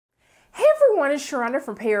everyone, it's Sharonda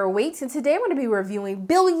from Pay Or Wait, and today I'm going to be reviewing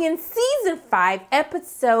Billion Season 5,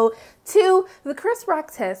 Episode 2, the Chris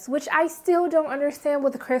Rock Test, which I still don't understand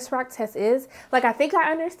what the Chris Rock Test is. Like, I think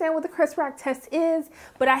I understand what the Chris Rock Test is,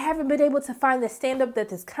 but I haven't been able to find the stand-up that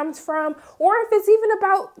this comes from, or if it's even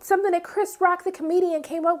about something that Chris Rock, the comedian,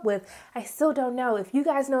 came up with. I still don't know. If you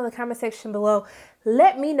guys know in the comment section below,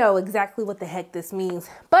 let me know exactly what the heck this means.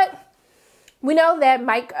 But we know that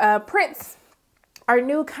Mike Prince, our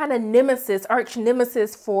new kind of nemesis, arch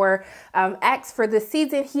nemesis for Axe for this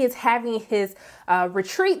season, he is having his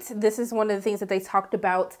retreat. This is one of the things that they talked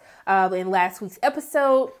about in last week's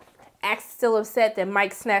episode. Axe is still upset that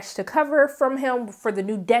Mike snatched a cover from him for the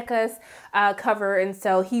new Decca's cover, and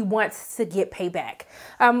so he wants to get payback.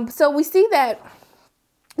 So we see that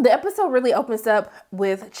the episode really opens up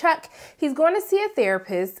with Chuck. He's going to see a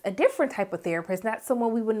therapist, a different type of therapist, not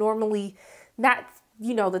someone we would normally, not,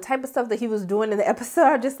 you know, the type of stuff that he was doing in the episode.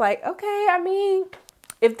 I'm just like, okay, I mean,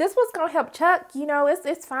 if this was going to help Chuck, you know,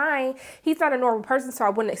 it's fine. He's not a normal person, so I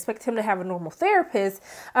wouldn't expect him to have a normal therapist.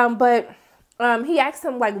 But he asked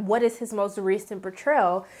him, like, what is his most recent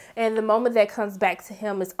betrayal? And the moment that comes back to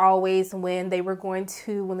him is always when they were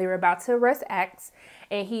about to arrest Axe.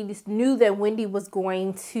 And he just knew that Wendy was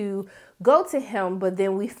going to go to him. But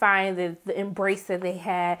then we find that the embrace that they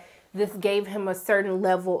had, this gave him a certain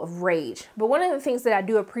level of rage. But one of the things that I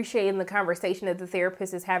do appreciate in the conversation that the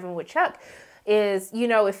therapist is having with Chuck is, you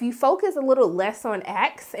know, if you focus a little less on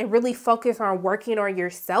Axe and really focus on working on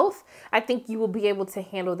yourself, I think you will be able to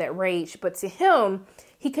handle that rage. But to him,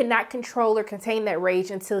 he could not control or contain that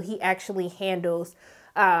rage until he actually handles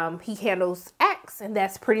Axe. And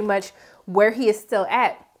that's pretty much where he is still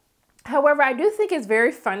at. However, I do think it's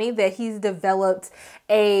very funny that he's developed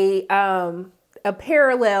a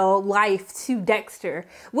parallel life to Dexter,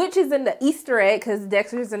 which is in the Easter egg, because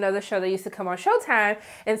Dexter is another show that used to come on Showtime.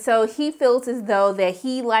 And so he feels as though that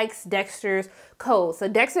he likes Dexter's code. So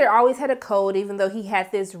Dexter always had a code, even though he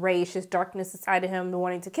had this rage, this darkness inside of him,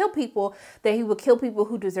 wanting to kill people, that he would kill people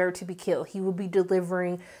who deserve to be killed. He would be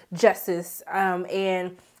delivering justice.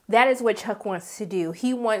 And that is what Chuck wants to do.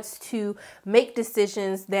 He wants to make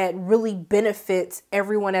decisions that really benefit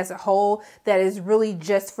everyone as a whole, that is really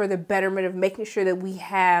just for the betterment of making sure that we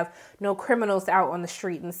have no criminals out on the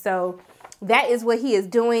street. And so that is what he is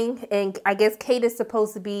doing. And I guess Kate is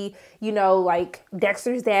supposed to be, you know, like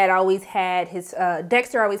Dexter's dad always had his,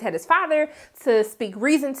 Dexter always had his father to speak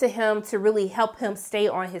reason to him, to really help him stay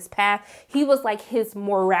on his path. He was like his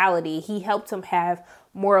morality. He helped him have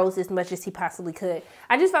morals as much as he possibly could.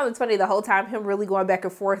 I just found it funny the whole time, him really going back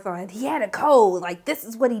and forth on, he had a code, like, this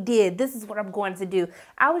is what he did, this is what I'm going to do.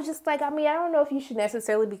 I was just like, I mean, I don't know if you should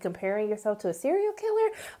necessarily be comparing yourself to a serial killer,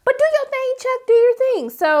 but do your thing, Chuck, do your thing.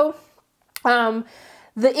 So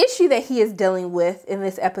the issue that he is dealing with in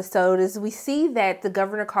this episode is we see that the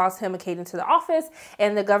governor calls him and Kate into the office,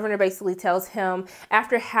 and the governor basically tells him,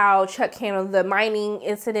 after how Chuck handled the mining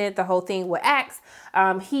incident, the whole thing with Axe,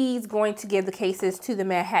 he's going to give the cases to the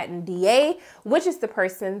Manhattan DA, which is the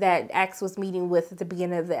person that Axe was meeting with at the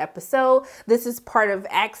beginning of the episode. This is part of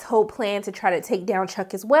Axe's whole plan to try to take down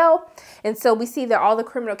Chuck as well. And so we see that all the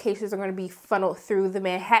criminal cases are going to be funneled through the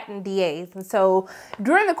Manhattan DAs. And so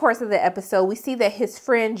during the course of the episode, we see that his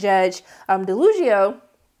friend Judge Delugio,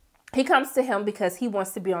 he comes to him because he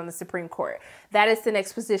wants to be on the Supreme Court. That is the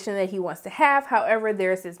next position that he wants to have. However,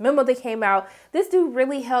 there's this memo that came out. This dude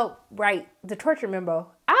really helped write the torture memo.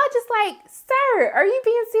 I was just like, sir, are you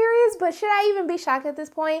being serious? But should I even be shocked at this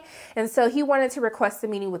point? And so he wanted to request a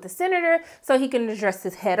meeting with the senator so he can address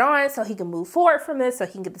this head on, so he can move forward from this, so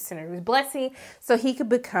he can get the senator's blessing, so he could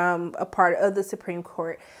become a part of the Supreme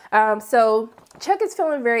Court. So Chuck is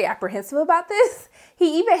feeling very apprehensive about this.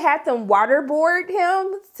 He even had them waterboard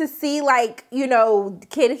him to see, like, you know,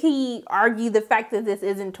 can he argue the fact that this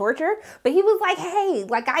isn't torture? But he was like, hey,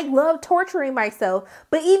 like, I love torturing myself,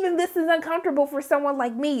 but even this is uncomfortable for someone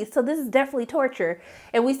like me, so this is definitely torture.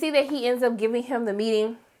 And we see that he ends up giving him the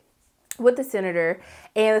meeting with the senator,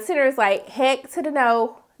 and the senator is like, heck to the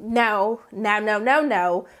no, no, no, no, no,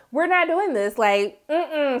 no, we're not doing this, like,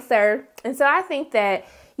 sir. And so I think that,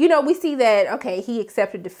 you know, we see that, okay, he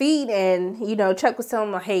accepted defeat, and, you know, Chuck was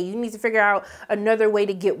telling him, hey, you need to figure out another way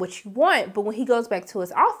to get what you want. But when he goes back to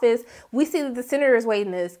his office, we see that the senator is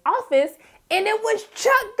waiting in his office, and it was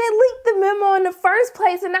Chuck that leaked the memo in the first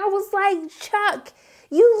place. And I was like, Chuck,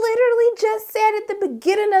 you literally just said at the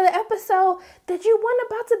beginning of the episode that you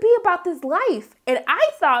weren't about to be about this life. And I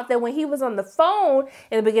thought that when he was on the phone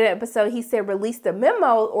in the beginning of the episode, he said release the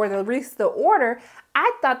memo or release the order.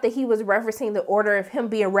 I thought that he was referencing the order of him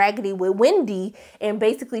being raggedy with Wendy and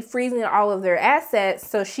basically freezing all of their assets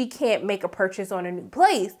so she can't make a purchase on a new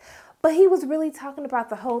place. But he was really talking about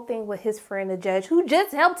the whole thing with his friend, the judge, who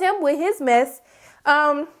just helped him with his mess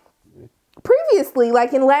previously,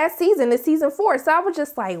 like in last season, in season 4. So I was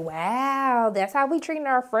just like, wow, that's how we treating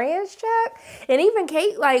our friends, Chuck? And even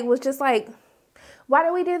Kate, like, was just like, why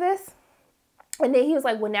do we do this? And then he was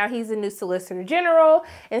like, well, now he's a new Solicitor General.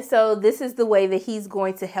 And so this is the way that he's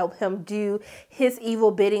going to help him do his evil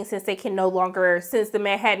bidding, since they can no longer, since the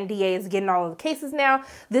Manhattan DA is getting all of the cases now,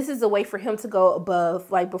 this is a way for him to go above,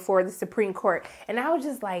 like, before the Supreme Court. And I was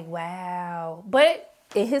just like, wow. But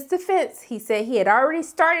in his defense, he said he had already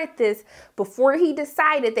started this before he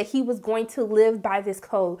decided that he was going to live by this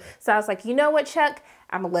code. So I was like, you know what, Chuck?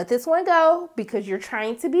 I'm going to let this one go because you're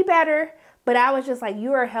trying to be better. But I was just like,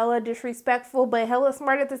 you are hella disrespectful, but hella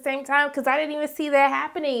smart at the same time, because I didn't even see that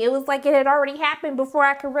happening. It was like it had already happened before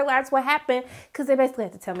I could realize what happened, because they basically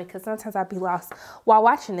had to tell me, because sometimes I'd be lost while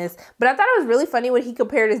watching this. But I thought it was really funny when he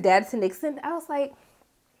compared his dad to Nixon. I was like,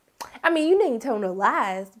 I mean, you didn't tell no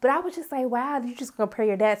lies, but I was just like, wow, you just compare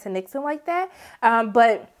your dad to Nixon like that?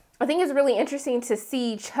 But I think it's really interesting to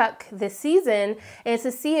see Chuck this season and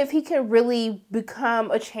to see if he can really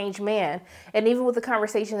become a changed man. And even with the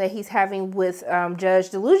conversation that he's having with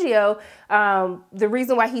Judge Delugio, the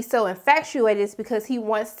reason why he's so infatuated is because he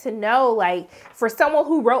wants to know, like, for someone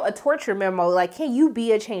who wrote a torture memo, like, can you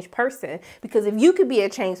be a changed person? Because if you could be a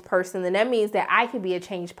changed person, then that means that I could be a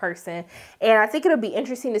changed person. And I think it'll be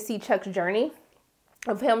interesting to see Chuck's journey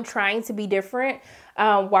of him trying to be different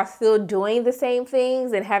while still doing the same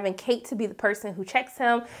things, and having Kate to be the person who checks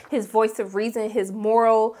him, his voice of reason, his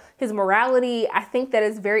morality. I think that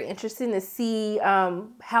is very interesting to see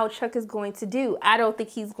how Chuck is going to do. I don't think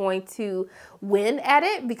he's going to win at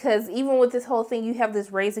it, because even with this whole thing, you have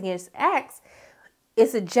this race against Axe.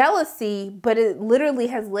 It's a jealousy, but it literally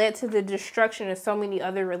has led to the destruction of so many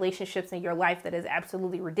other relationships in your life that is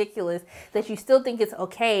absolutely ridiculous, that you still think it's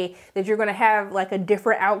okay that you're going to have like a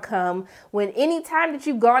different outcome when any time that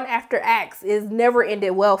you've gone after Axe is never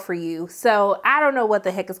ended well for you. So I don't know what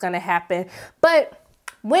the heck is going to happen. But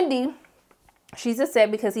Wendy, she's upset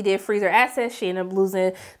because he did freeze her assets. She ended up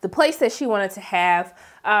losing the place that she wanted to have.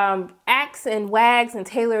 Axe and Wags and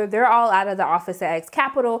Taylor, they're all out of the office at Axe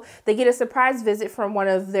Capital. They get a surprise visit from one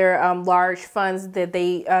of their large funds that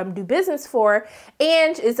they do business for.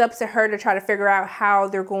 And it's up to her to try to figure out how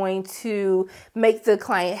they're going to make the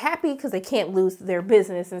client happy, because they can't lose their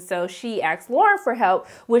business. And so she asks Lauren for help,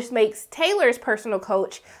 which makes Taylor's personal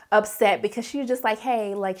coach upset, because she's just like,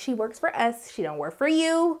 hey, like, she works for us. She don't work for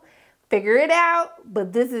you. Figure it out,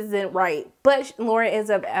 but this isn't right. But Lauren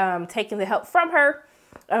ends up taking the help from her.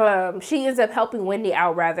 She ends up helping Wendy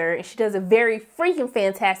out, rather, and she does a very freaking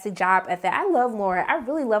fantastic job at that. I love Lauren. I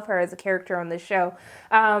really love her as a character on this show.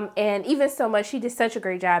 And even so much, she did such a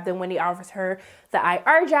great job that Wendy offers her the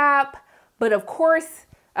IR job. But of course,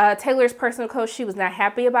 Taylor's personal coach, she was not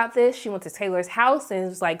happy about this. She went to Taylor's house and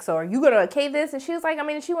was like, so are you going to okay this? And she was like, I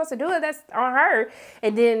mean, if she wants to do it, that's on her.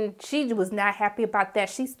 And then she was not happy about that.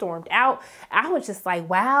 She stormed out. I was just like,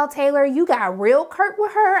 wow, Taylor, you got real curt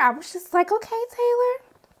with her. I was just like, okay, Taylor,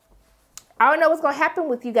 I don't know what's going to happen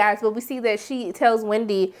with you guys. But we see that she tells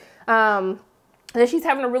Wendy that she's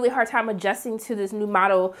having a really hard time adjusting to this new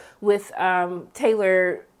model with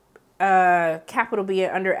Taylor Capital being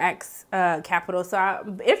under Axe Capital. So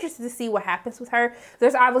I'm interested to see what happens with her.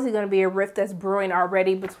 There's obviously going to be a rift that's brewing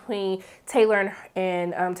already between Taylor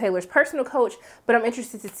and Taylor's personal coach, but I'm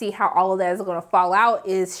interested to see how all of that is going to fall out.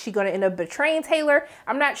 Is she going to end up betraying Taylor?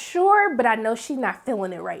 I'm not sure, but I know she's not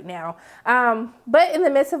feeling it right now. But in the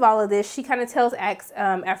midst of all of this, she kind of tells Axe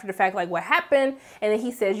after the fact, like, what happened, and then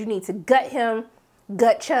he says, you need to gut him,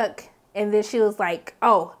 gut Chuck. And then she was like,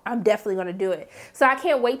 oh, I'm definitely going to do it. So I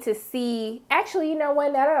can't wait to see. Actually, you know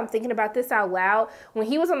what? Now that I'm thinking about this out loud, when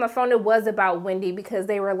he was on the phone, it was about Wendy, because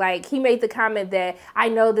they were like, he made the comment that I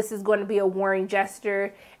know this is going to be a warring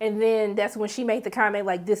gesture. And then that's when she made the comment,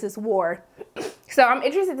 like, this is war. So I'm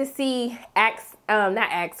interested to see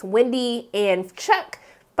Wendy and Chuck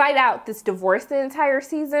fight out this divorce the entire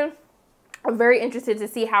season. I'm very interested to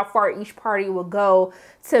see how far each party will go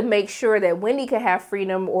to make sure that Wendy can have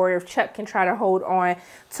freedom, or if Chuck can try to hold on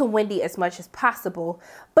to Wendy as much as possible.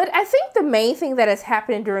 But I think the main thing that is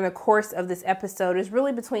happening during the course of this episode is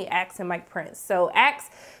really between Axe and Mike Prince. So Axe,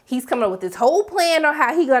 he's coming up with this whole plan on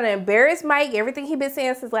how he's going to embarrass Mike. Everything he's been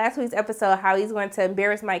saying since last week's episode, how he's going to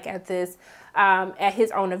embarrass Mike at this, at his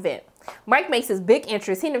own event. Mike makes his big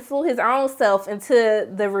interest. He flew his own self into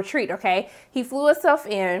the retreat, okay? He flew himself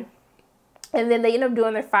in. And then they end up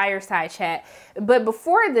doing their fireside chat. But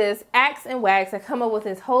before this, Axe and Wags had come up with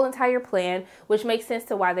this whole entire plan, which makes sense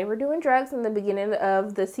to why they were doing drugs in the beginning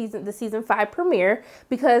of the season 5 premiere,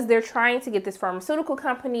 because they're trying to get this pharmaceutical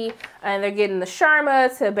company, and they're getting the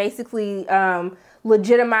Sharma to basically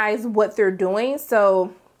legitimize what they're doing.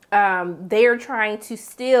 So they're trying to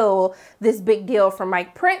steal this big deal from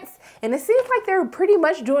Mike Prince, and it seems like they're pretty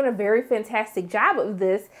much doing a very fantastic job of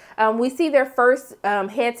this. We see their first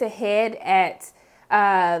head-to-head at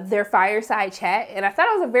their fireside chat, and I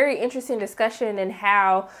thought it was a very interesting discussion in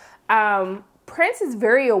how Prince is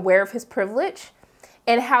very aware of his privilege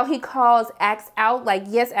and how he calls Axe out. Like,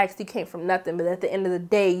 yes, Axe, you came from nothing, but at the end of the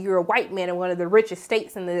day, you're a white man in one of the richest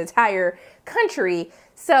states in the entire country.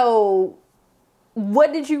 So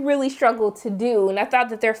what did you really struggle to do? And I thought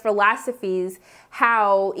that their philosophies,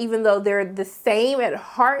 how even though they're the same at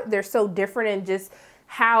heart, they're so different in just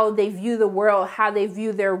how they view the world, how they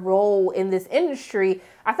view their role in this industry.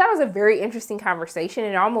 I thought it was a very interesting conversation.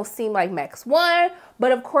 It almost seemed like Max won,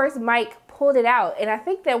 but of course Mike pulled it out. And I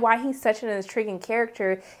think that why he's such an intriguing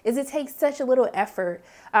character is it takes such a little effort.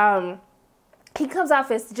 He comes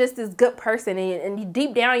off as just this good person, and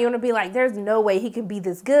deep down you want to be like, there's no way he can be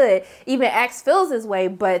this good. Even Axe feels this way,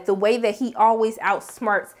 but the way that he always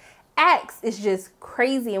outsmarts Axe is just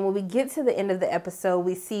crazy. And when we get to the end of the episode,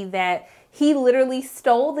 we see that he literally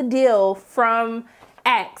stole the deal from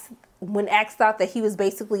Axe when Axe thought that he was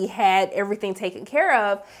basically had everything taken care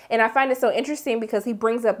of. And I find it so interesting because he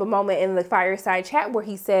brings up a moment in the fireside chat where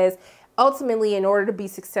he says, ultimately, in order to be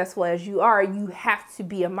successful as you are, you have to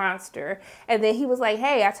be a monster. And then he was like,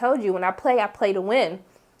 hey, I told you, when I play to win.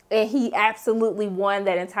 And he absolutely won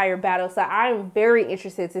that entire battle. So I'm very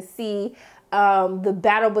interested to see the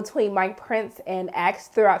battle between Mike Prince and Axe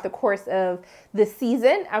throughout the course of this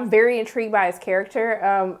season. I'm very intrigued by his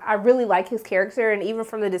character. I really like his character, and even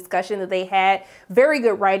from the discussion that they had, very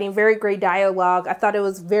good writing, very great dialogue. I thought it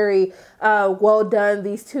was very well done.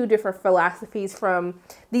 These two different philosophies from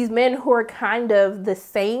these men who are kind of the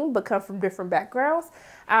same but come from different backgrounds.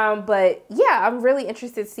 But yeah, I'm really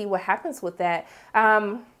interested to see what happens with that.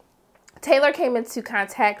 Taylor came into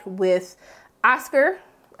contact with Oscar,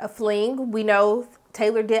 a fling. We know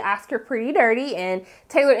Taylor did Oscar pretty dirty, and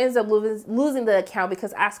Taylor ends up losing the account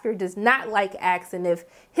because Oscar does not like Axe, and if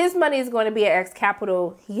his money is going to be at Axe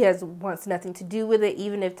Capital, he wants nothing to do with it,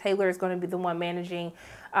 even if Taylor is going to be the one managing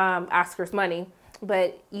Oscar's money.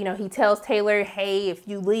 But, you know, he tells Taylor, hey, if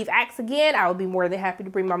you leave Axe again, I will be more than happy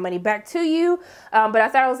to bring my money back to you. But I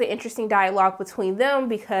thought it was an interesting dialogue between them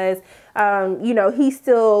because, you know, he's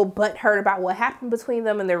still butthurt about what happened between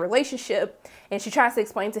them and their relationship. And she tries to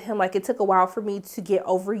explain to him, like, it took a while for me to get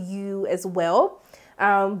over you as well.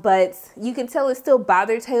 But you can tell it still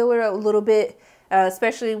bothered Taylor a little bit.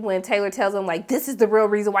 Especially when Taylor tells him, like, this is the real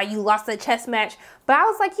reason why you lost that chess match. But I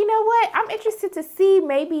was like, you know what? I'm interested to see,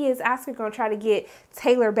 maybe is Oscar going to try to get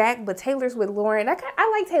Taylor back? But Taylor's with Lauren.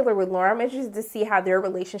 I like Taylor with Lauren. I'm interested to see how their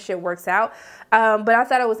relationship works out. But I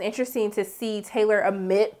thought it was interesting to see Taylor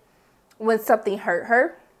admit when something hurt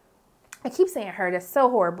her. I keep saying her. That's so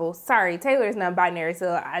horrible. Sorry, Taylor is non-binary,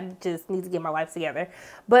 so I just need to get my life together.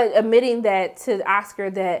 But admitting that to Oscar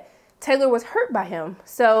that Taylor was hurt by him.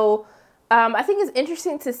 So I think it's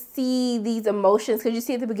interesting to see these emotions, because you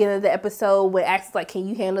see at the beginning of the episode when Axe is like, can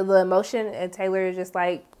you handle the emotion? And Taylor is just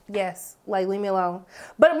like, yes, like, leave me alone.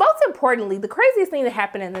 But most importantly, the craziest thing that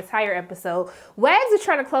happened in the entire episode, Wags is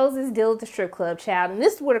trying to close his deal at the strip club, child. And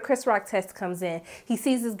this is where the Chris Rock test comes in. He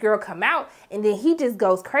sees this girl come out, and then he just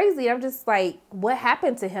goes crazy. I'm just like, what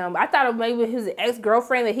happened to him? I thought it maybe his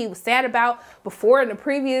ex-girlfriend that he was sad about before in the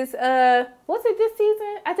previous, was it this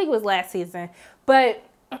season? I think it was last season. But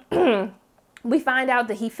we find out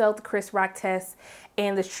that he failed the Chris Rock test,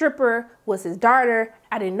 and the stripper was his daughter.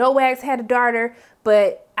 I didn't know Wags had a daughter,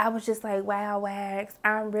 but I was just like, wow, Wags,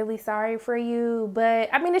 I'm really sorry for you. But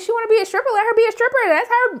I mean, if she want to be a stripper, let her be a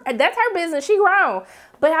stripper. That's her business. She grown.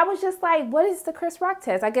 But I was just like, what is the Chris Rock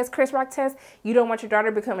test? I guess Chris Rock test, you don't want your daughter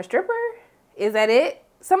to become a stripper? Is that it?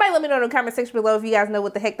 Somebody let me know in the comment section below if you guys know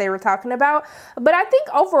what the heck they were talking about. But I think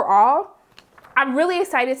overall, I'm really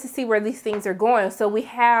excited to see where these things are going. So we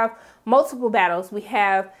have multiple battles. We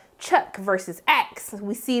have Chuck versus Axe.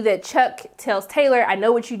 We see that Chuck tells Taylor, I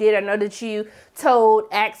know what you did. I know that you told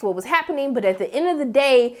Axe what was happening, but at the end of the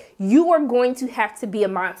day, you are going to have to be a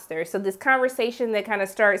monster. So this conversation that kind of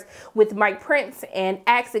starts with Mike Prince and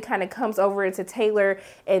Axe, it kind of comes over into Taylor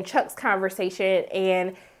and Chuck's conversation.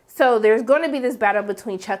 And so there's going to be this battle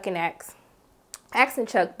between Chuck and Axe and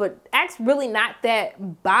Chuck, but Axe really not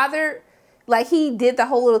that bothered. Like, he did the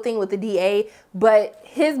whole little thing with the DA, but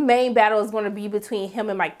his main battle is going to be between him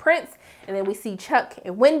and Mike Prince. And then we see Chuck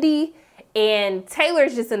and Wendy. And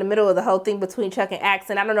Taylor's just in the middle of the whole thing between Chuck and Axe.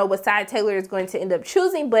 And I don't know what side Taylor is going to end up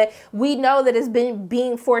choosing, but we know that it's been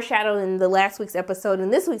being foreshadowed in the last week's episode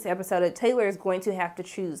and this week's episode that Taylor is going to have to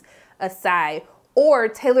choose a side, or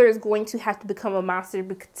Taylor is going to have to become a monster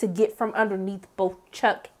to get from underneath both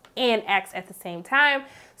Chuck and Axe at the same time.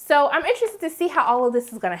 So I'm interested to see how all of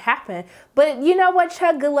this is going to happen. But you know what,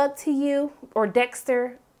 Chuck, good luck to you, or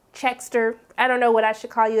Dexter, Checkster, I don't know what I should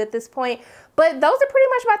call you at this point. But those are pretty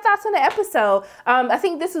much my thoughts on the episode. I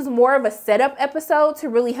think this was more of a setup episode to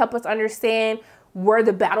really help us understand where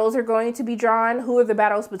the battles are going to be drawn, who are the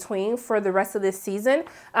battles between for the rest of this season.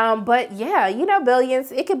 But yeah, you know,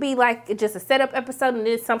 Billions, it could be like just a setup episode and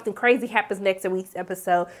then something crazy happens next week's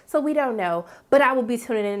episode. So we don't know, but I will be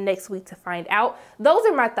tuning in next week to find out. Those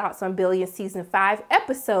are my thoughts on Billions Season 5,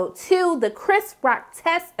 Episode 2, The Chris Rock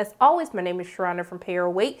Test. As always, my name is Sharona from Pay or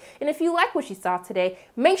Wait. And if you like what you saw today,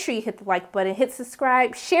 make sure you hit the like button, hit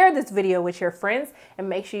subscribe, share this video with your friends, and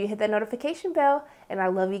make sure you hit that notification bell. And I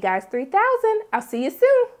love you guys 3000. I'll see you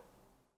soon.